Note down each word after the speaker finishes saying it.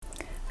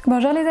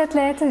Bonjour les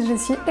athlètes, je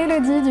suis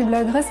Elodie du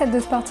blog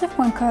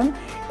recettesdesportifs.com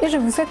et je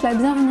vous souhaite la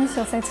bienvenue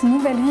sur cette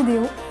nouvelle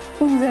vidéo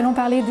où nous allons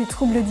parler des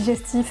troubles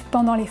digestifs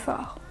pendant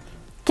l'effort.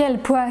 Quelle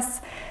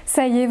poisse!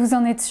 Ça y est, vous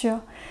en êtes sûr.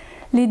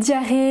 Les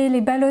diarrhées, les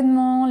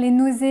ballonnements, les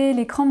nausées,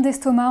 les crampes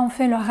d'estomac ont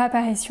fait leur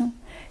apparition.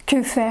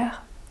 Que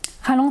faire?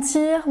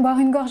 Ralentir, boire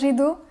une gorgée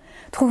d'eau,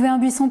 trouver un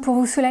buisson pour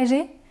vous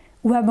soulager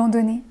ou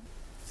abandonner?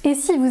 Et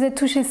si vous êtes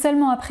touché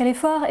seulement après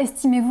l'effort,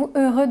 estimez-vous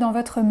heureux dans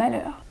votre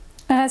malheur.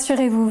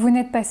 Rassurez-vous, vous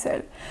n'êtes pas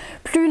seul.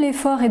 Plus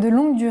l'effort est de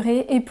longue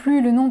durée et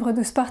plus le nombre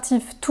de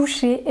sportifs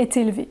touchés est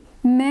élevé,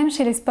 même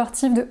chez les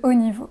sportifs de haut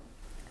niveau.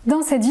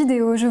 Dans cette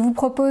vidéo, je vous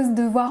propose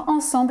de voir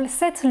ensemble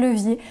 7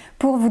 leviers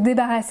pour vous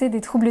débarrasser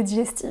des troubles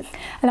digestifs.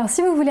 Alors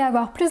si vous voulez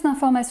avoir plus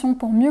d'informations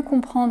pour mieux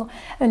comprendre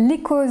les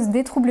causes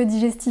des troubles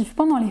digestifs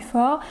pendant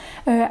l'effort,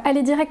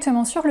 allez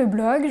directement sur le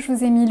blog, je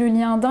vous ai mis le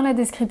lien dans la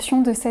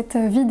description de cette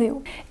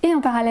vidéo. Et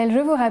en parallèle, je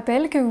vous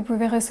rappelle que vous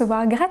pouvez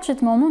recevoir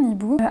gratuitement mon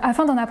e-book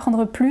afin d'en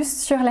apprendre plus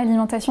sur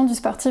l'alimentation du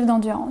sportif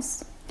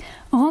d'endurance.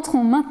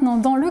 Rentrons maintenant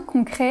dans le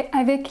concret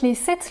avec les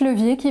 7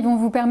 leviers qui vont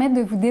vous permettre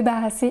de vous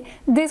débarrasser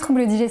des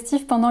troubles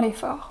digestifs pendant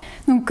l'effort.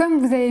 Donc comme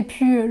vous avez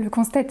pu le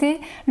constater,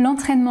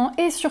 l'entraînement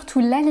et surtout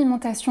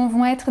l'alimentation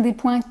vont être des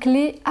points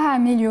clés à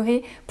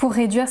améliorer pour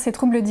réduire ces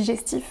troubles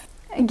digestifs.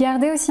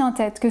 Gardez aussi en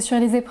tête que sur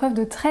les épreuves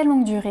de très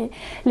longue durée,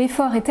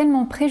 l'effort est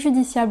tellement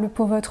préjudiciable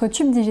pour votre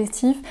tube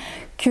digestif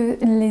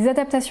que les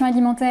adaptations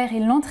alimentaires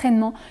et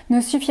l'entraînement ne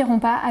suffiront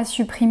pas à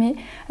supprimer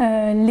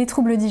les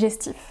troubles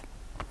digestifs.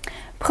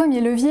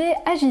 Premier levier,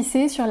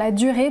 agissez sur la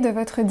durée de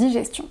votre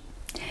digestion.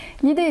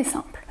 L'idée est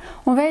simple,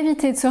 on va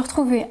éviter de se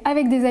retrouver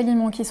avec des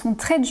aliments qui sont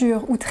très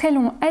durs ou très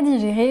longs à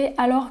digérer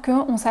alors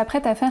qu'on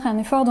s'apprête à faire un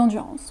effort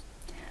d'endurance.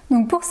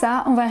 Donc pour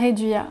ça, on va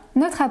réduire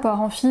notre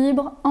apport en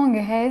fibres, en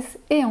graisse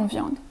et en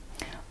viande.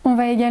 On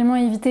va également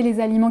éviter les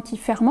aliments qui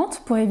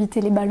fermentent pour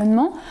éviter les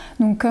ballonnements,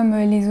 donc comme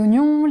les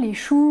oignons, les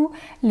choux,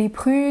 les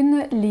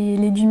prunes, les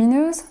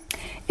légumineuses.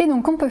 Et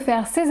donc on peut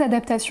faire ces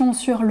adaptations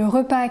sur le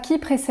repas qui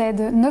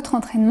précède notre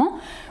entraînement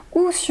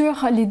ou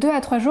sur les 2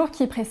 à 3 jours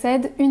qui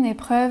précèdent une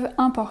épreuve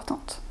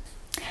importante.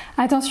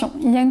 Attention,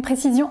 il y a une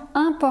précision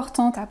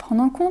importante à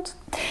prendre en compte.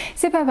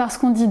 C'est pas parce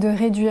qu'on dit de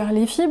réduire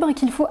les fibres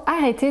qu'il faut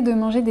arrêter de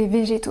manger des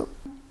végétaux.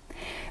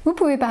 Vous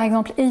pouvez par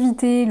exemple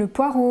éviter le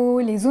poireau,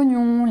 les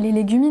oignons, les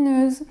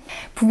légumineuses. Vous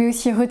pouvez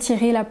aussi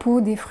retirer la peau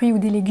des fruits ou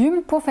des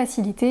légumes pour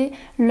faciliter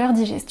leur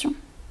digestion.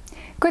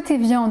 Côté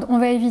viande, on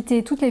va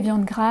éviter toutes les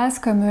viandes grasses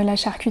comme la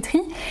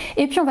charcuterie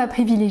et puis on va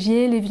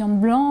privilégier les viandes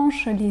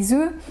blanches, les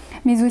œufs,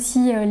 mais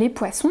aussi les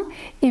poissons.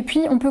 Et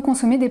puis on peut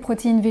consommer des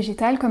protéines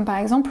végétales comme par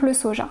exemple le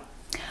soja.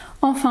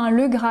 Enfin,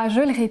 le gras, je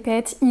le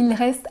répète, il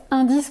reste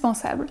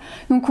indispensable.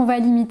 Donc on va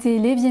limiter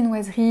les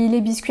viennoiseries,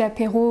 les biscuits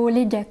apéros,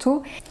 les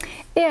gâteaux.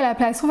 Et à la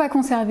place, on va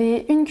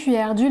conserver une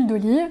cuillère d'huile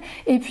d'olive.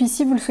 Et puis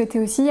si vous le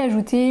souhaitez aussi,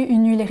 ajouter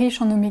une huile riche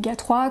en oméga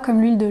 3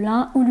 comme l'huile de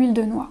lin ou l'huile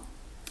de noix.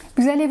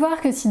 Vous allez voir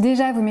que si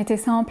déjà vous mettez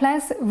ça en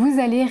place, vous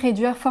allez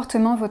réduire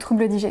fortement vos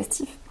troubles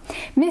digestifs.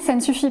 Mais ça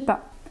ne suffit pas.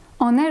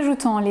 En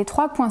ajoutant les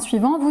 3 points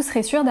suivants, vous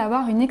serez sûr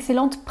d'avoir une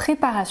excellente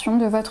préparation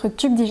de votre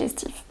tube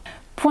digestif.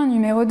 Point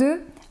numéro 2.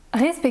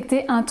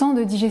 Respectez un temps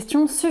de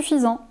digestion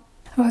suffisant.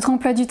 Votre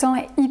emploi du temps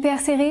est hyper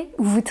serré,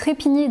 vous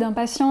trépignez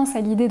d'impatience à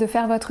l'idée de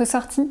faire votre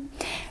sortie.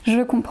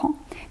 Je comprends,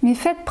 mais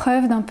faites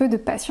preuve d'un peu de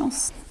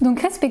patience.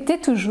 Donc respectez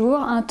toujours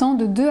un temps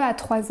de 2 à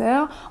 3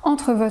 heures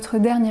entre votre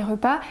dernier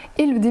repas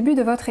et le début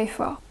de votre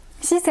effort.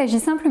 S'il s'agit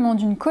simplement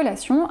d'une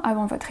collation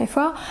avant votre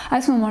effort, à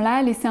ce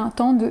moment-là, laissez un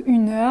temps de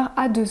 1 heure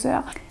à 2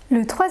 heures.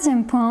 Le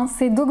troisième point,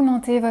 c'est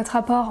d'augmenter votre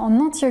apport en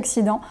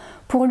antioxydants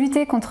pour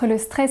lutter contre le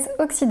stress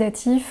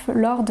oxydatif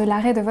lors de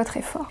l'arrêt de votre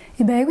effort.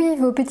 Et ben oui,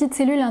 vos petites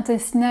cellules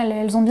intestinales,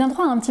 elles ont bien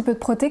droit à un petit peu de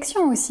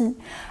protection aussi.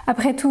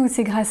 Après tout,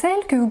 c'est grâce à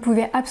elles que vous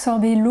pouvez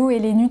absorber l'eau et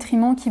les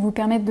nutriments qui vous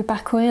permettent de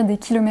parcourir des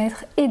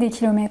kilomètres et des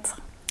kilomètres.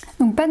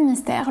 Donc pas de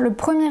mystère, le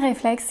premier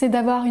réflexe c'est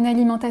d'avoir une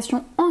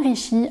alimentation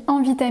enrichie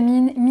en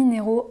vitamines,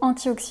 minéraux,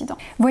 antioxydants.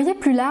 Voyez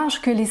plus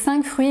large que les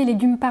 5 fruits et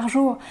légumes par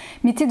jour.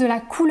 Mettez de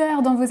la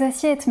couleur dans vos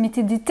assiettes,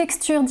 mettez des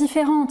textures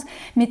différentes,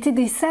 mettez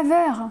des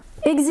saveurs.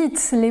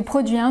 Exit les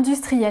produits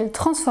industriels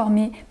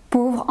transformés,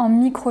 pauvres en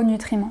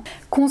micronutriments.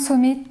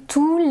 Consommez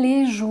tous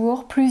les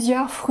jours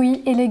plusieurs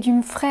fruits et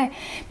légumes frais.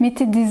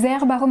 Mettez des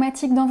herbes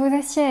aromatiques dans vos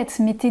assiettes,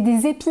 mettez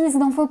des épices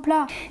dans vos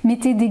plats,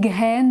 mettez des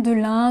graines de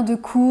lin, de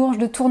courge,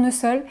 de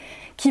tournesol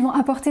qui vont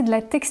apporter de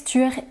la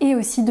texture et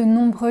aussi de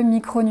nombreux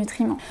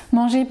micronutriments.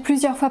 Mangez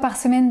plusieurs fois par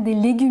semaine des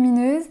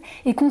légumineuses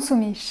et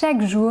consommez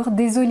chaque jour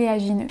des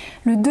oléagineux.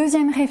 Le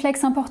deuxième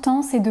réflexe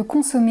important, c'est de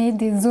consommer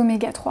des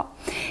oméga 3.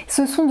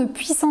 Ce sont de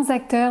puissants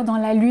acteurs dans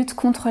la lutte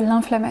contre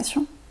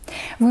l'inflammation.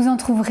 Vous en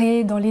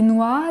trouverez dans les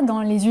noix,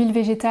 dans les huiles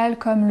végétales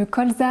comme le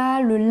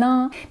colza, le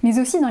lin, mais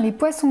aussi dans les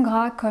poissons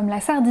gras comme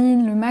la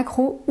sardine, le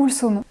maquereau ou le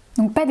saumon.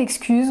 Donc pas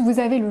d'excuses, vous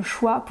avez le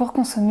choix pour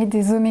consommer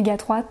des oméga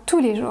 3 tous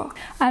les jours.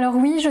 Alors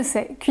oui, je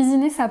sais,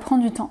 cuisiner ça prend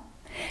du temps.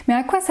 Mais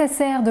à quoi ça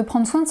sert de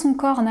prendre soin de son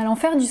corps en allant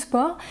faire du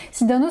sport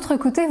si d'un autre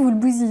côté vous le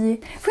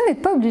bousillez? Vous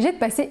n'êtes pas obligé de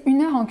passer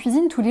 1 heure en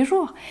cuisine tous les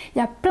jours. Il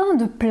y a plein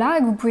de plats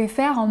que vous pouvez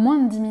faire en moins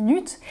de 10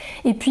 minutes.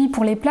 Et puis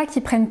pour les plats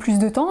qui prennent plus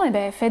de temps,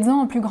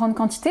 faites-en en plus grande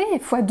quantité,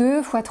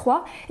 x2,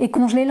 x3, et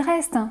congelez le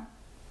reste.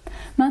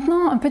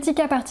 Maintenant, un petit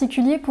cas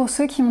particulier pour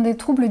ceux qui ont des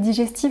troubles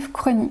digestifs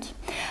chroniques.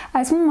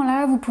 À ce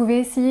moment-là, vous pouvez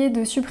essayer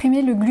de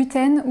supprimer le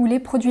gluten ou les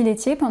produits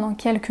laitiers pendant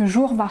quelques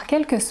jours, voire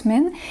quelques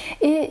semaines,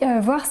 et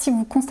voir si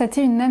vous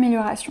constatez une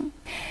amélioration.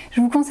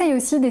 Je vous conseille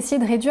aussi d'essayer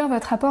de réduire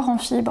votre apport en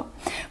fibres.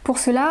 Pour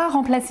cela,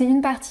 remplacez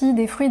une partie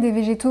des fruits et des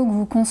végétaux que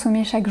vous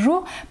consommez chaque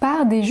jour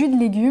par des jus de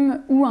légumes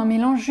ou un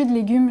mélange jus de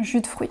légumes,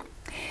 jus de fruits.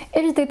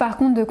 Évitez par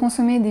contre de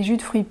consommer des jus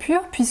de fruits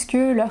purs puisque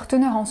leur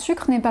teneur en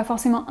sucre n'est pas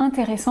forcément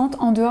intéressante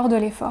en dehors de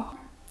l'effort.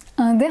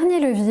 Un dernier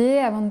levier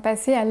avant de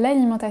passer à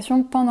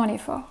l'alimentation pendant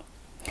l'effort.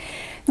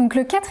 Donc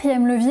le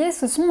 4e levier,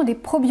 ce sont les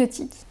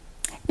probiotiques.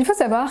 Il faut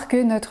savoir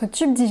que notre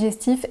tube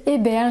digestif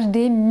héberge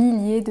des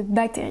milliers de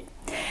bactéries.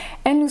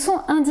 Elles nous sont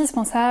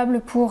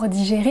indispensables pour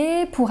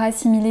digérer, pour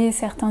assimiler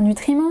certains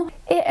nutriments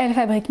et elles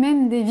fabriquent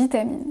même des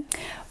vitamines.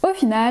 Au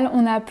final,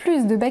 on a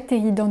plus de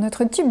bactéries dans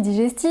notre tube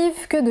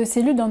digestif que de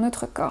cellules dans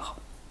notre corps.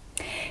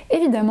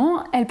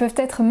 Évidemment, elles peuvent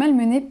être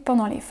malmenées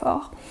pendant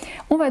l'effort.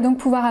 On va donc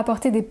pouvoir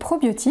apporter des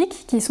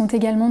probiotiques, qui sont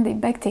également des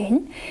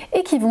bactéries,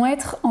 et qui vont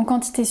être en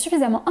quantité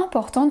suffisamment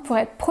importante pour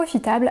être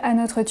profitables à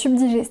notre tube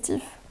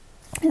digestif.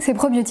 Ces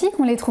probiotiques,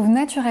 on les trouve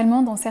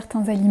naturellement dans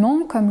certains aliments,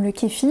 comme le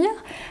kéfir,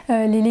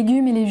 les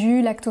légumes et les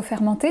jus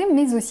lactofermentés,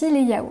 mais aussi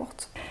les yaourts.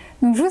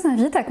 Donc je vous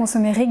invite à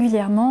consommer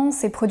régulièrement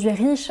ces produits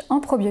riches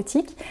en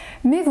probiotiques,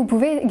 mais vous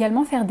pouvez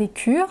également faire des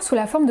cures sous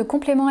la forme de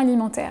compléments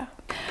alimentaires.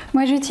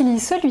 Moi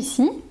j'utilise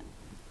celui-ci,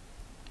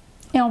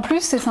 et en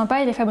plus c'est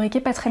sympa, il est fabriqué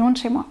pas très loin de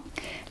chez moi.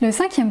 Le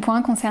 5e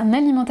point concerne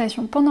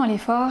l'alimentation pendant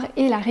l'effort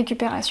et la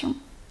récupération.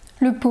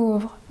 Le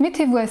pauvre,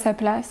 mettez-vous à sa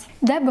place.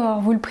 D'abord,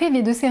 vous le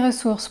privez de ses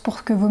ressources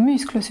pour que vos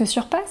muscles se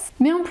surpassent,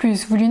 mais en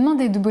plus, vous lui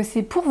demandez de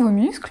bosser pour vos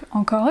muscles,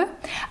 encore eux,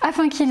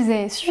 afin qu'ils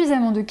aient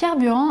suffisamment de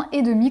carburant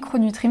et de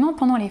micronutriments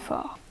pendant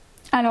l'effort.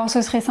 Alors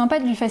ce serait sympa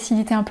de lui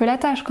faciliter un peu la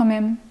tâche quand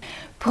même.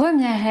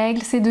 Première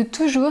règle, c'est de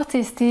toujours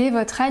tester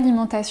votre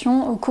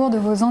alimentation au cours de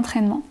vos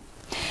entraînements.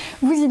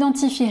 Vous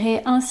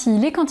identifierez ainsi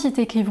les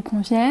quantités qui vous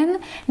conviennent,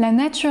 la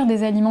nature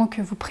des aliments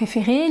que vous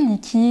préférez,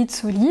 liquides,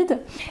 solides,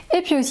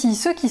 et puis aussi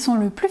ceux qui sont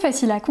le plus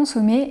faciles à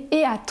consommer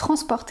et à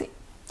transporter.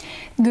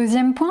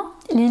 Deuxième point,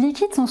 les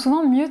liquides sont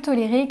souvent mieux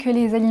tolérés que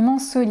les aliments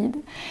solides.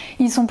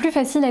 Ils sont plus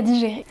faciles à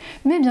digérer,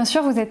 mais bien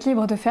sûr vous êtes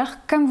libre de faire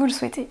comme vous le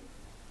souhaitez.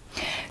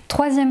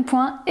 Troisième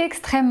point,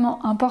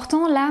 extrêmement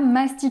important, la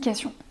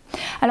mastication.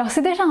 Alors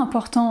c'est déjà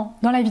important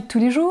dans la vie de tous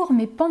les jours,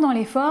 mais pendant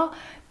l'effort,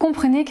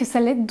 comprenez que ça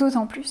l'est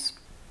d'autant plus.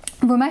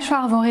 Vos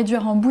mâchoires vont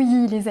réduire en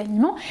bouillie les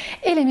aliments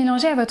et les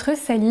mélanger à votre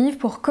salive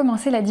pour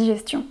commencer la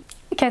digestion.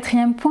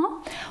 Quatrième point,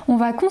 on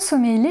va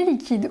consommer les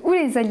liquides ou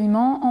les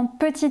aliments en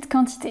petite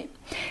quantité.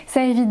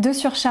 Ça évite de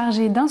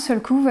surcharger d'un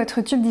seul coup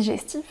votre tube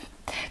digestif.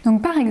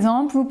 Donc par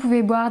exemple, vous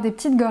pouvez boire des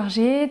petites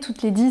gorgées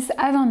toutes les 10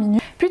 à 20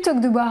 minutes plutôt que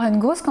de boire une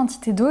grosse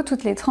quantité d'eau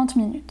toutes les 30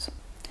 minutes.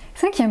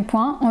 5e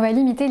point, on va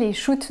limiter les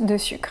shoots de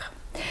sucre.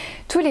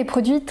 Tous les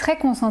produits très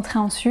concentrés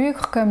en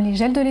sucre, comme les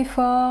gels de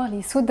l'effort,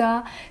 les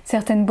sodas,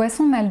 certaines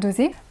boissons mal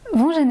dosées,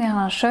 vont générer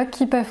un choc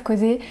qui peuvent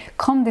causer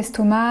crampes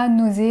d'estomac,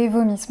 nausées,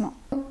 vomissements.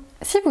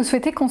 Si vous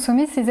souhaitez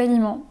consommer ces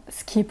aliments,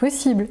 ce qui est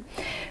possible,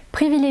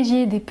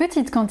 privilégiez des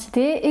petites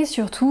quantités et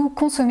surtout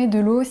consommez de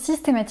l'eau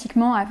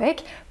systématiquement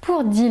avec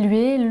pour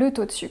diluer le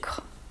taux de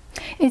sucre.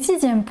 Et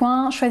 6e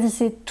point,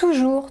 choisissez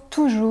toujours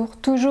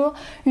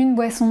une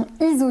boisson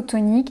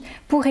isotonique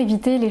pour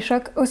éviter les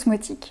chocs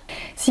osmotiques.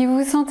 Si vous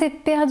vous sentez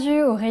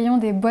perdu au rayon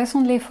des boissons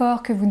de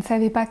l'effort, que vous ne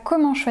savez pas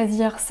comment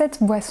choisir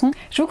cette boisson,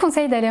 je vous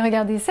conseille d'aller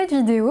regarder cette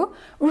vidéo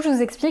où je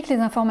vous explique les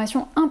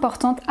informations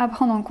importantes à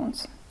prendre en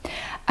compte.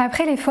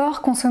 Après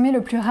l'effort, consommez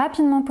le plus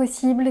rapidement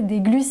possible des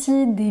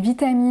glucides, des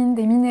vitamines,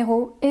 des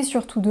minéraux et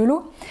surtout de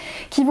l'eau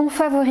qui vont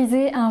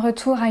favoriser un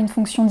retour à une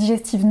fonction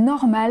digestive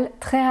normale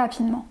très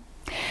rapidement.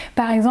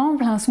 Par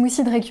exemple, un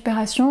smoothie de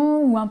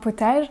récupération ou un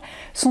potage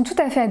sont tout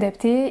à fait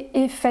adaptés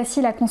et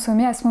faciles à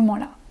consommer à ce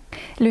moment-là.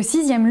 Le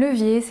 6e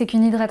levier, c'est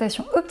qu'une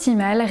hydratation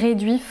optimale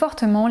réduit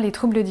fortement les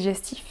troubles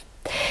digestifs.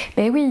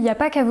 Ben oui, il n'y a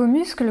pas qu'à vos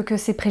muscles que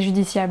c'est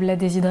préjudiciable la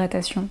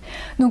déshydratation.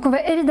 Donc on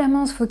va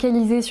évidemment se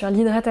focaliser sur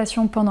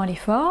l'hydratation pendant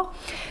l'effort,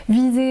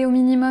 viser au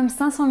minimum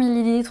 500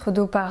 ml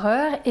d'eau par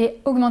heure et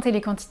augmenter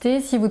les quantités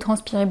si vous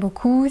transpirez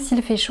beaucoup,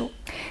 s'il fait chaud.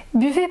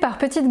 Buvez par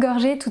petites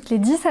gorgées toutes les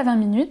 10 à 20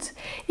 minutes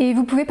et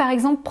vous pouvez par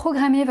exemple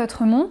programmer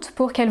votre montre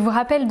pour qu'elle vous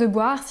rappelle de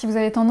boire si vous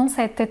avez tendance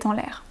à être tête en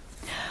l'air.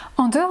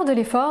 En dehors de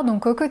l'effort,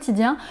 donc au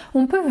quotidien,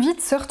 on peut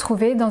vite se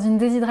retrouver dans une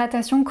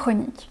déshydratation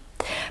chronique.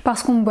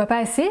 Parce qu'on ne boit pas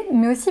assez,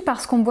 mais aussi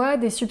parce qu'on boit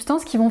des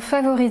substances qui vont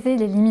favoriser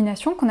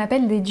l'élimination qu'on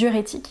appelle des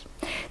diurétiques.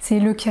 C'est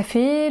le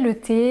café, le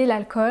thé,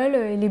 l'alcool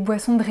et les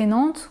boissons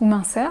drainantes ou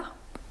minceurs.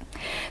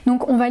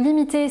 Donc on va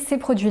limiter ces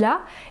produits-là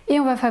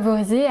et on va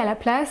favoriser à la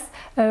place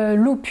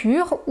l'eau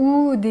pure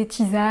ou des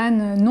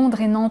tisanes non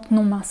drainantes,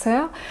 non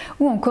minceurs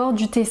ou encore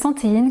du thé sans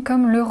théine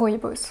comme le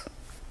rooibos.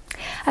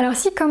 Alors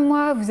si comme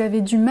moi vous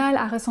avez du mal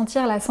à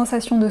ressentir la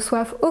sensation de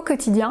soif au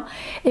quotidien,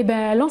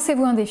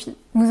 lancez-vous un défi.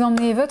 Vous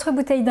emmenez votre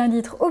bouteille d'1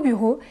 litre au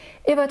bureau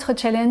et votre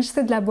challenge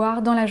c'est de la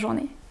boire dans la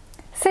journée.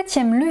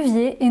 7e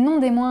levier et non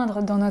des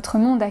moindres dans notre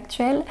monde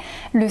actuel,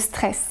 le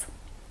stress.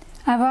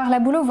 Avoir la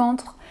boule au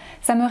ventre,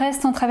 ça me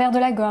reste en travers de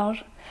la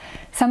gorge,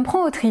 ça me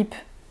prend aux tripes,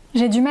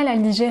 j'ai du mal à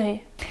le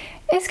digérer.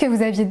 Est-ce que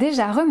vous aviez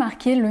déjà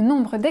remarqué le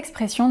nombre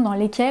d'expressions dans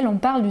lesquelles on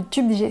parle du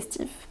tube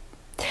digestif ?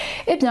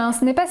 Eh bien,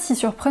 ce n'est pas si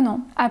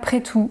surprenant.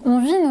 Après tout, on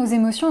vit nos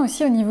émotions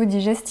aussi au niveau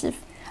digestif.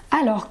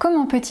 Alors,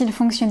 comment peut-il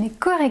fonctionner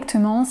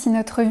correctement si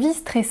notre vie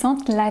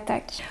stressante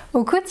l'attaque ?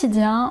 Au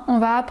quotidien, on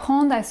va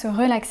apprendre à se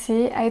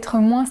relaxer, à être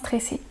moins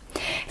stressé.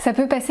 Ça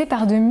peut passer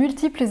par de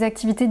multiples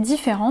activités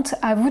différentes,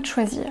 à vous de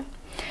choisir.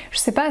 Je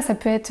sais pas, ça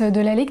peut être de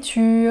la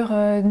lecture,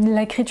 de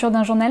l'écriture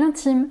d'un journal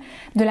intime,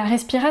 de la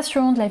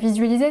respiration, de la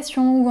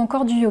visualisation ou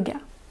encore du yoga.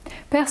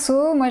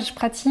 Perso, moi je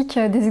pratique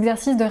des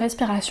exercices de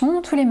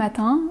respiration tous les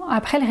matins,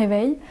 après le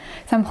réveil.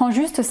 Ça me prend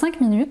juste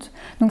 5 minutes,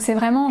 donc c'est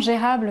vraiment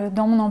gérable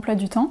dans mon emploi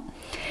du temps.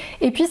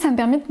 Et puis ça me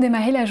permet de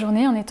démarrer la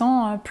journée en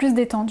étant plus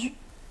détendue.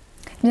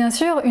 Bien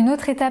sûr, une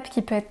autre étape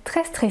qui peut être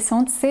très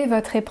stressante, c'est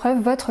votre épreuve,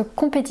 votre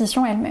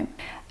compétition elle-même.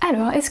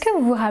 Alors, est-ce que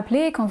vous vous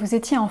rappelez quand vous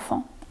étiez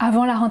enfant,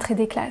 avant la rentrée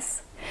des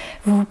classes ?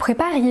 Vous vous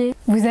prépariez,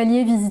 vous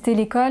alliez visiter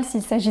l'école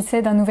s'il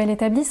s'agissait d'un nouvel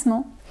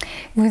établissement.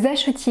 Vous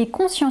achetiez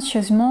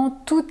consciencieusement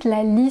toute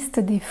la liste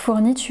des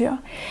fournitures.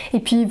 Et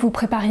puis vous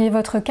prépariez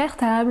votre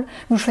cartable,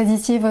 vous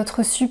choisissiez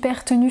votre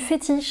super tenue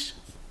fétiche.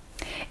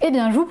 Eh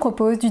bien, je vous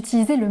propose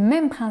d'utiliser le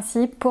même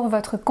principe pour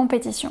votre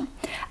compétition,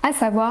 à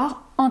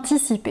savoir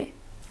anticiper.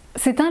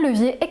 C'est un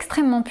levier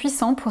extrêmement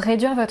puissant pour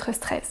réduire votre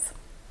stress.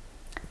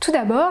 Tout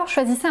d'abord,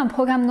 choisissez un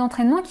programme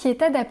d'entraînement qui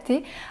est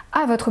adapté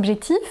à votre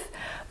objectif,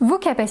 vos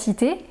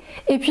capacités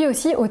et puis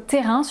aussi au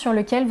terrain sur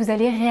lequel vous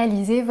allez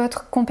réaliser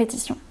votre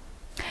compétition.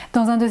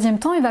 Dans un deuxième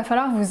temps, il va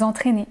falloir vous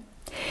entraîner.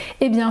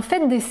 Eh bien,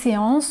 faites des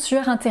séances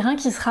sur un terrain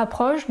qui se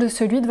rapproche de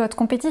celui de votre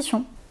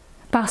compétition.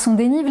 Par son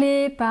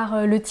dénivelé,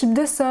 par le type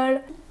de sol,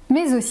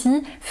 mais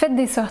aussi faites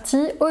des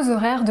sorties aux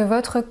horaires de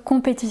votre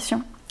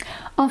compétition.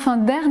 Enfin,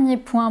 dernier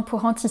point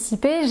pour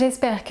anticiper,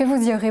 j'espère que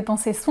vous y aurez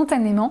pensé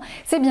spontanément,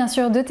 c'est bien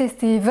sûr de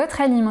tester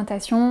votre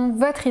alimentation,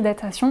 votre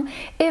hydratation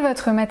et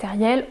votre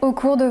matériel au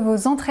cours de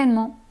vos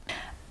entraînements.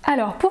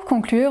 Alors pour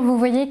conclure, vous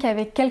voyez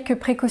qu'avec quelques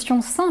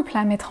précautions simples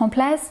à mettre en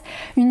place,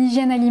 une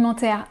hygiène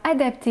alimentaire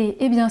adaptée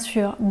et bien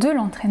sûr de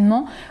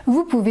l'entraînement,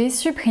 vous pouvez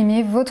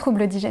supprimer vos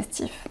troubles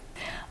digestifs.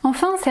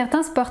 Enfin,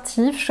 certains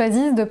sportifs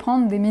choisissent de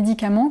prendre des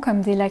médicaments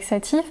comme des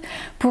laxatifs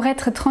pour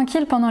être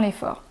tranquilles pendant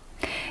l'effort.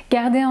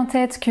 Gardez en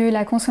tête que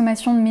la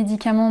consommation de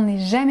médicaments n'est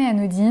jamais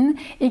anodine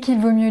et qu'il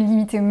vaut mieux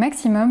limiter au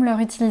maximum leur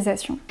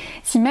utilisation.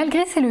 Si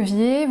malgré ces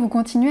leviers, vous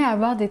continuez à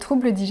avoir des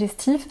troubles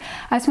digestifs,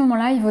 à ce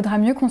moment-là, il vaudra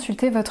mieux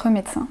consulter votre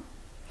médecin.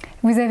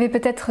 Vous avez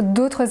peut-être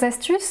d'autres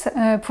astuces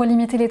pour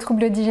limiter les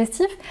troubles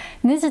digestifs?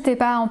 N'hésitez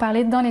pas à en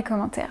parler dans les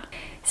commentaires.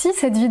 Si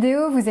cette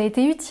vidéo vous a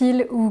été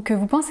utile ou que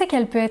vous pensez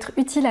qu'elle peut être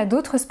utile à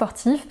d'autres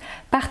sportifs,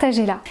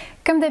 partagez-la.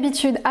 Comme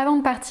d'habitude, avant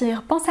de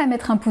partir, pensez à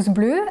mettre un pouce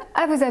bleu,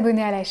 à vous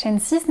abonner à la chaîne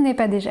si ce n'est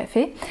pas déjà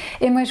fait.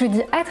 Et moi je vous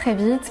dis à très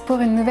vite pour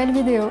une nouvelle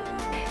vidéo.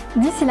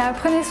 D'ici là,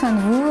 prenez soin de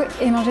vous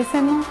et mangez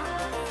sainement.